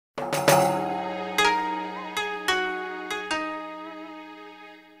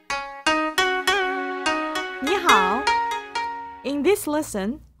this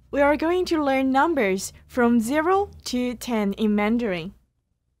lesson, we are going to learn numbers from 0 to 10 in Mandarin.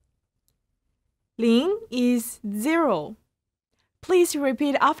 0 is 0. Please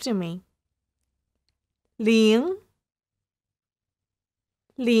repeat after me. 0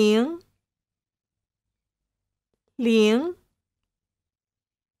 0 0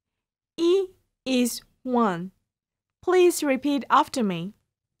 1 is 1. Please repeat after me.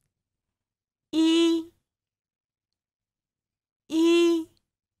 1 1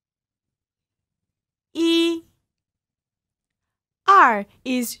 1 2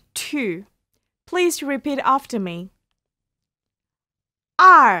 is 2. Please repeat after me.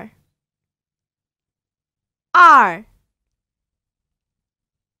 2 2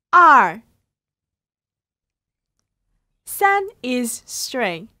 2 3 is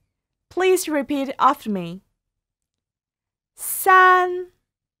straight. Please repeat after me. 3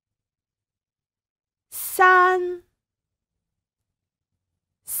 3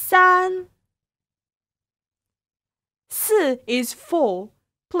 3 4 is 4.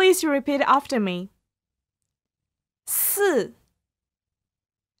 Please repeat after me. 4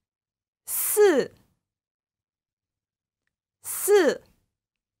 4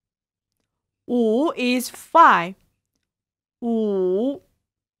 4 5 is 5. 5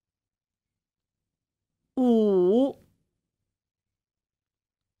 5 5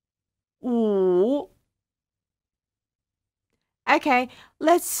 Okay,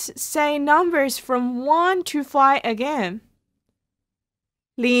 let's say numbers from 1 to 5 again.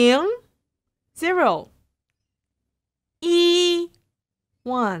 0 0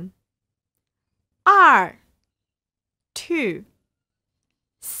 1 1 2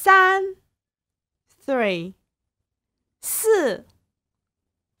 2 3 3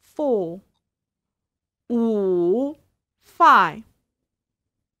 4 4 5 5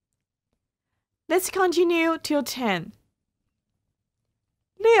 Let's continue till 10.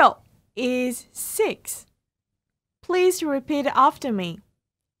 6 is 6. Please repeat after me.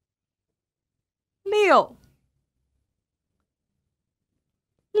 6 6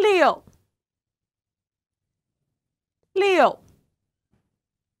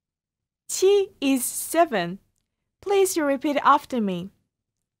 6 7 is 7. Please repeat after me.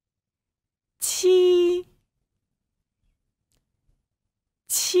 7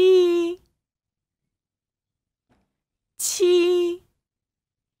 7 7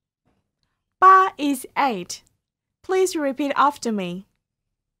 8 is 8. Please repeat after me.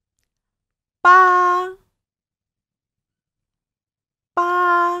 8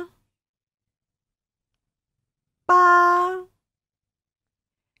 8 8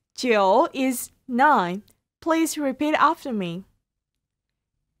 9 is 9. Please repeat after me.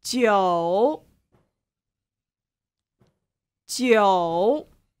 9 9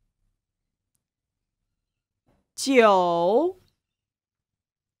 9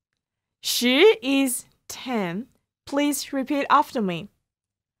 10 is 10. Please repeat after me.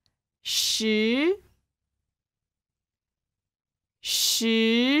 10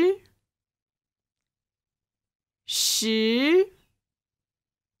 10 10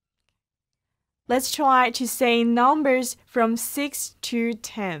 Let's try to say numbers from 6 to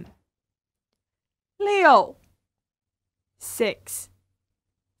 10. 6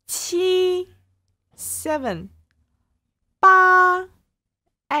 6 7 7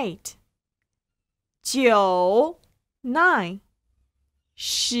 8 8 9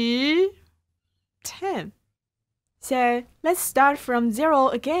 10 So let's start from 0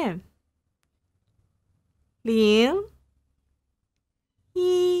 again. 0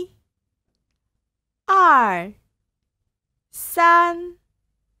 1 2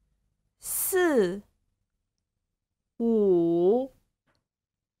 3 4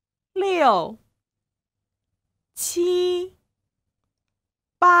 5 6 7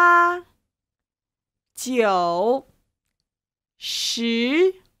 8 9 10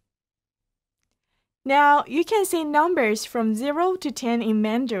 Now you can say numbers from 0 to 10 in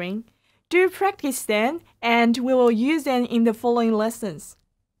Mandarin. Do practice them and we will use them in the following lessons.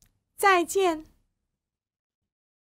 再见。